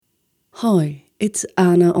Hi, it's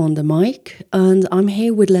Anna on the mic, and I'm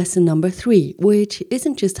here with lesson number 3, which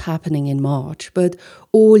isn't just happening in March, but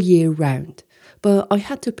all year round. But I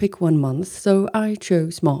had to pick one month, so I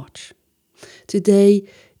chose March. Today,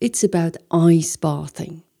 it's about ice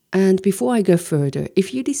bathing. And before I go further,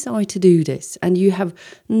 if you decide to do this and you have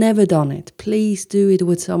never done it, please do it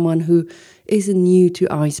with someone who isn't new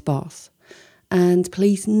to ice baths. And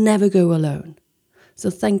please never go alone.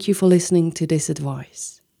 So thank you for listening to this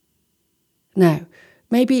advice. Now,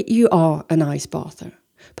 maybe you are an ice bather.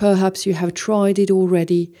 Perhaps you have tried it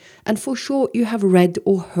already, and for sure you have read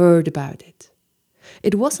or heard about it.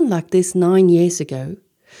 It wasn't like this 9 years ago.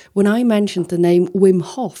 When I mentioned the name Wim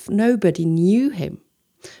Hof, nobody knew him.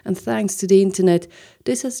 And thanks to the internet,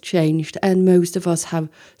 this has changed, and most of us have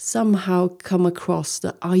somehow come across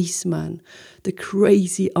the Iceman, the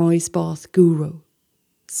crazy ice bath guru.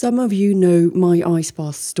 Some of you know my ice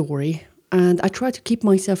bath story, and I try to keep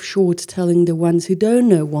myself short telling the ones who don't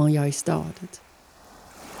know why I started.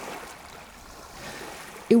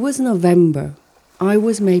 It was November. I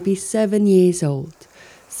was maybe 7 years old,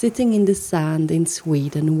 sitting in the sand in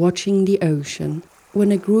Sweden watching the ocean,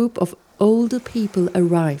 when a group of older people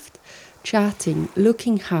arrived, chatting,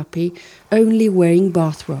 looking happy, only wearing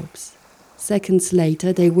bathrobes. Seconds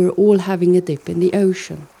later, they were all having a dip in the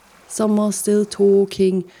ocean. Some are still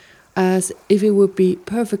talking, as if it would be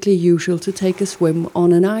perfectly usual to take a swim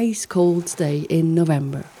on an ice-cold day in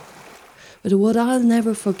November. But what I'll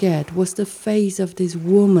never forget was the face of this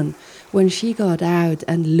woman when she got out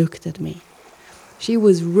and looked at me. She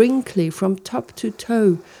was wrinkly from top to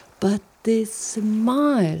toe, but this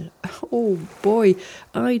smile, oh boy,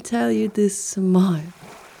 I tell you, this smile.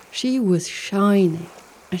 She was shining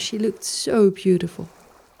and she looked so beautiful.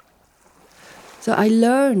 So I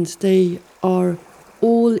learned they are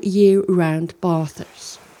all year round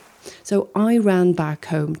bathers. So I ran back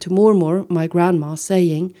home to Mormor, my grandma,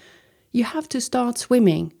 saying, "You have to start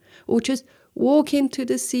swimming, or just walk into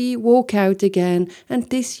the sea, walk out again, and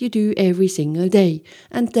this you do every single day,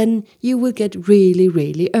 and then you will get really,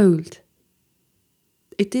 really old."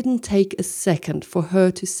 It didn't take a second for her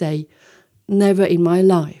to say, "Never in my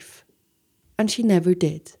life." And she never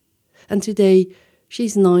did. And today,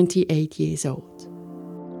 she's 98 years old.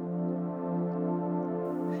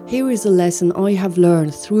 Here is a lesson I have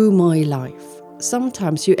learned through my life.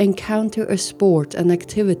 Sometimes you encounter a sport, an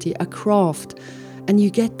activity, a craft, and you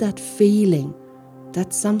get that feeling,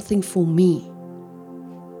 that's something for me.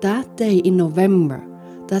 That day in November,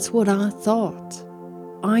 that's what I thought.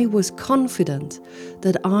 I was confident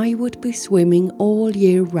that I would be swimming all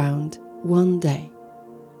year round one day.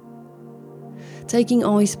 Taking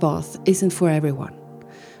ice baths isn't for everyone.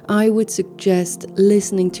 I would suggest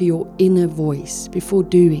listening to your inner voice before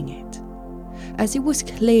doing it. As it was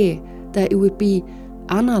clear that it would be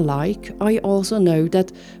Anna-like, I also know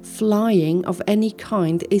that flying of any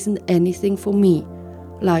kind isn't anything for me.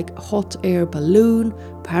 Like hot air balloon,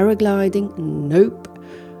 paragliding, nope,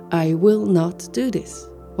 I will not do this.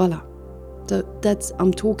 Voila. So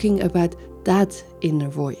I'm talking about that inner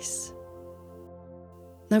voice.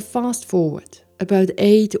 Now fast forward. About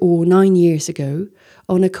 8 or 9 years ago,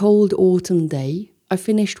 on a cold autumn day, I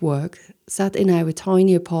finished work, sat in our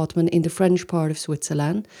tiny apartment in the French part of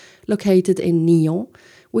Switzerland, located in Nyon,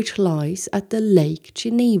 which lies at the Lake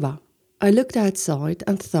Geneva. I looked outside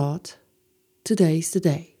and thought, today's the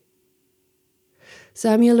day.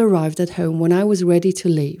 Samuel arrived at home when I was ready to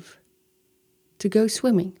leave. To go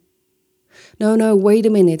swimming. No, wait a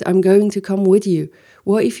minute, I'm going to come with you.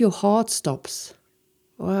 What if your heart stops?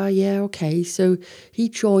 Well, yeah, okay, so he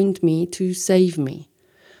joined me to save me.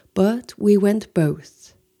 But we went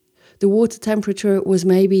both. The water temperature was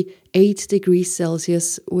maybe 8 degrees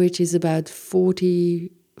Celsius, which is about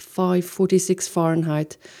 45, 46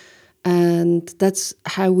 Fahrenheit. And that's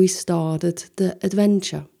how we started the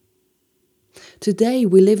adventure. Today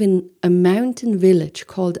we live in a mountain village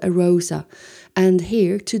called Arosa. And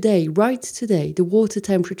here today, right today, the water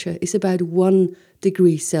temperature is about 1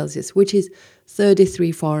 degree Celsius, which is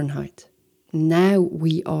 33 Fahrenheit. Now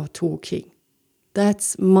we are talking.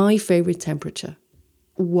 That's my favorite temperature.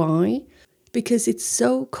 Why? Because it's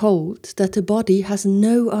so cold that the body has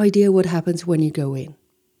no idea what happens when you go in.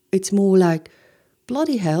 It's more like,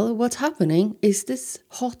 bloody hell, what's happening? Is this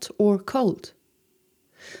hot or cold?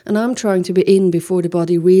 And I'm trying to be in before the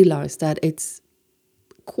body realizes that it's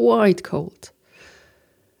quite cold.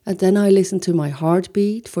 And then I listen to my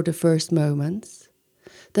heartbeat for the first moments.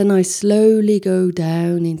 Then I slowly go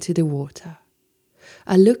down into the water.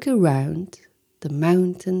 I look around, the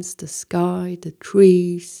mountains, the sky, the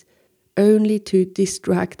trees, only to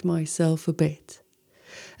distract myself a bit.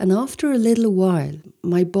 And after a little while,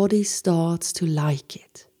 my body starts to like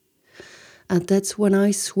it. And that's when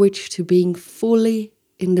I switch to being fully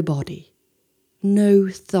in the body. No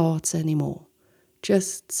thoughts anymore,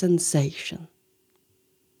 just sensation.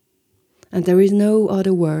 And there is no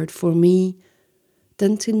other word for me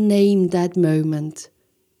than to name that moment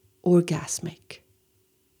orgasmic.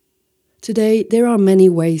 Today, there are many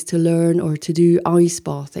ways to learn or to do ice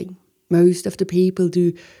bathing. Most of the people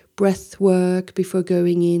do breath work before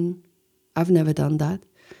going in. I've never done that.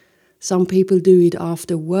 Some people do it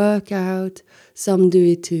after workout. Some do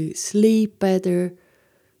it to sleep better.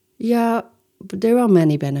 Yeah, but there are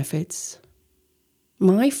many benefits.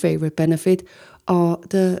 My favorite benefit are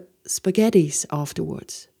the spaghettis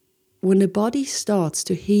afterwards. When the body starts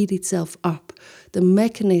to heat itself up, the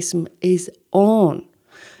mechanism is on.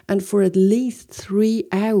 And for at least 3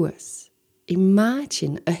 hours,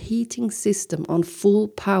 imagine a heating system on full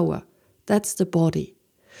power. That's the body.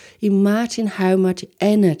 Imagine how much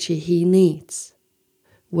energy he needs.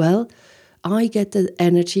 Well, I get the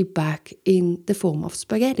energy back in the form of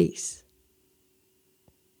spaghettis.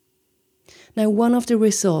 Now, one of the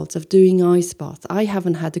results of doing ice bath, I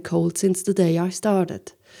haven't had a cold since the day I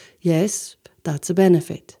started. Yes, that's a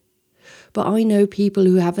benefit. But I know people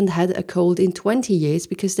who haven't had a cold in 20 years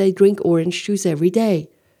because they drink orange juice every day.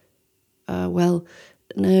 Well,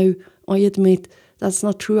 no, I admit that's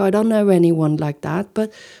not true. I don't know anyone like that.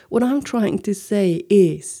 But what I'm trying to say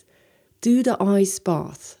is, do the ice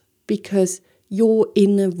bath because your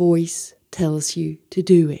inner voice tells you to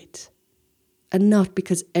do it. And not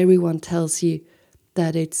because everyone tells you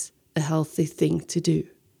that it's a healthy thing to do.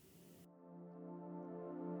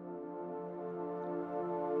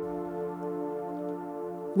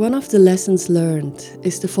 One of the lessons learned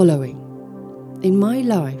is the following. In my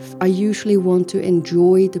life, I usually want to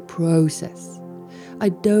enjoy the process. I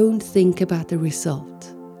don't think about the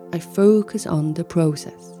result. I focus on the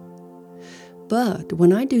process. But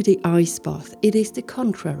when I do the ice bath, it is the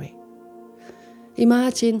contrary.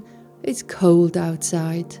 Imagine it's cold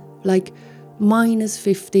outside, like minus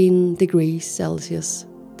 15 degrees Celsius.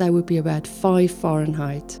 That would be about 5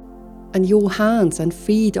 Fahrenheit. And your hands and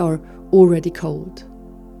feet are already cold.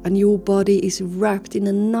 And your body is wrapped in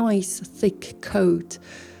a nice thick coat.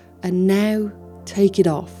 And now take it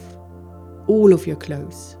off, all of your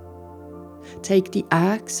clothes. Take the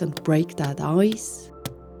axe and break that ice.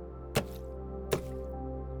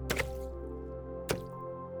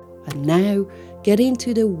 And now get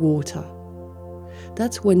into the water.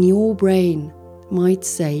 That's when your brain might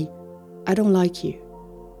say, I don't like you.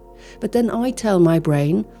 But then I tell my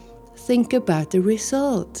brain, think about the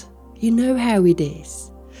result. You know how it is.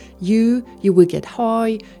 You will get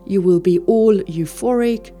high, you will be all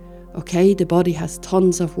euphoric. Okay, the body has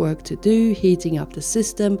tons of work to do, heating up the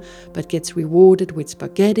system, but gets rewarded with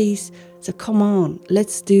spaghettis. So come on,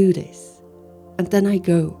 let's do this. And then I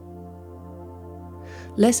go.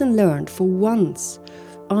 Lesson learned, for once,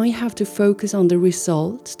 I have to focus on the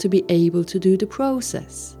result to be able to do the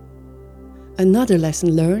process. Another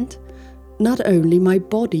lesson learned, not only my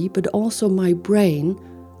body but also my brain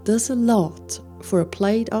does a lot for a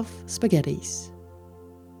plate of spaghettis.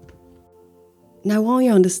 Now I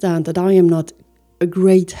understand that I am not a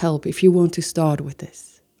great help if you want to start with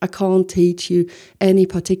this. I can't teach you any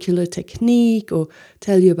particular technique or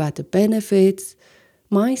tell you about the benefits.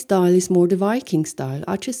 My style is more the Viking style.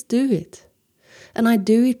 I just do it. And I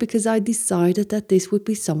do it because I decided that this would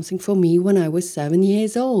be something for me when I was 7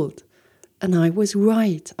 years old. And I was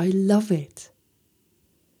right. I love it.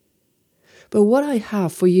 But what I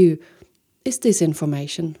have for you is this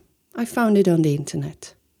information. I found it on the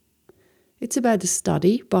internet. It's about a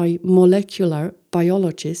study by molecular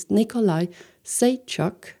biologist Nikolai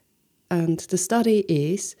Zaitchuk. And the study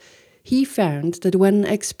is, he found that when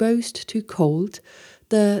exposed to cold,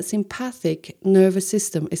 the sympathetic nervous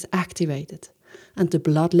system is activated and the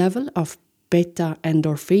blood level of beta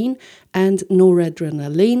endorphin and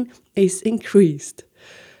noradrenaline is increased.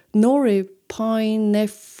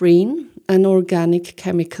 Norepinephrine, an organic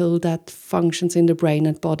chemical that functions in the brain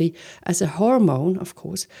and body as a hormone, of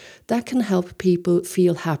course, that can help people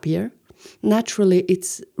feel happier. Naturally,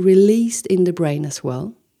 it's released in the brain as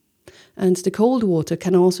well. And the cold water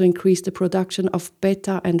can also increase the production of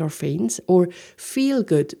beta endorphins, or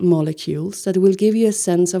feel-good molecules that will give you a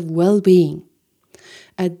sense of well-being.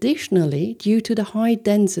 Additionally, due to the high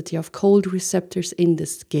density of cold receptors in the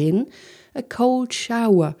skin, a cold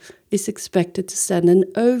shower is expected to send an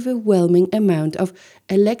overwhelming amount of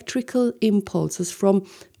electrical impulses from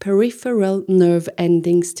peripheral nerve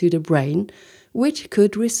endings to the brain, which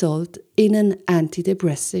could result in an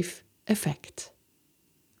antidepressive effect.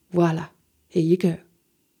 Voila, here you go.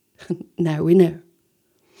 Now we know.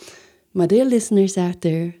 My dear listeners out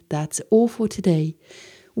there, that's all for today.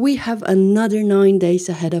 We have another 9 days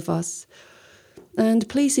ahead of us. And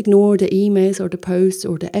please ignore the emails or the posts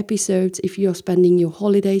or the episodes if you are spending your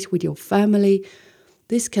holidays with your family.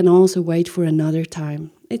 This can also wait for another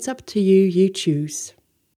time. It's up to you, you choose.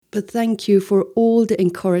 But thank you for all the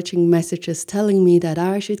encouraging messages telling me that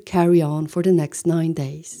I should carry on for the next 9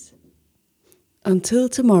 days. Until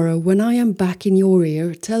tomorrow, when I am back in your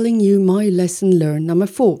ear telling you my lesson learned number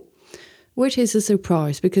 4, which is a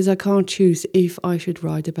surprise because I can't choose if I should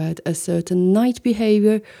write about a certain night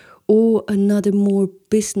behavior or another more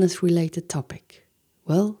business-related topic.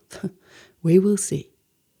 Well, we will see.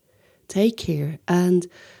 Take care and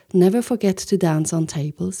never forget to dance on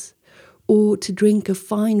tables or to drink a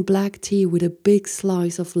fine black tea with a big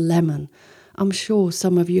slice of lemon. I'm sure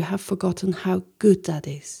some of you have forgotten how good that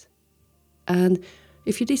is. And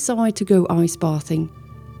if you decide to go ice bathing,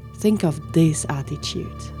 think of this attitude.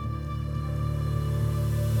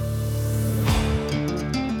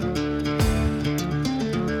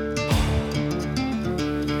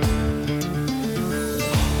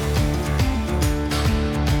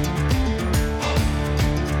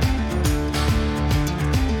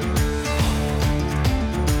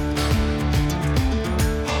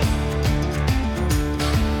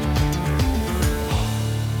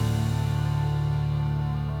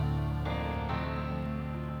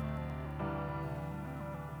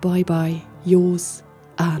 Bye bye, yours,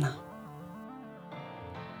 Anna.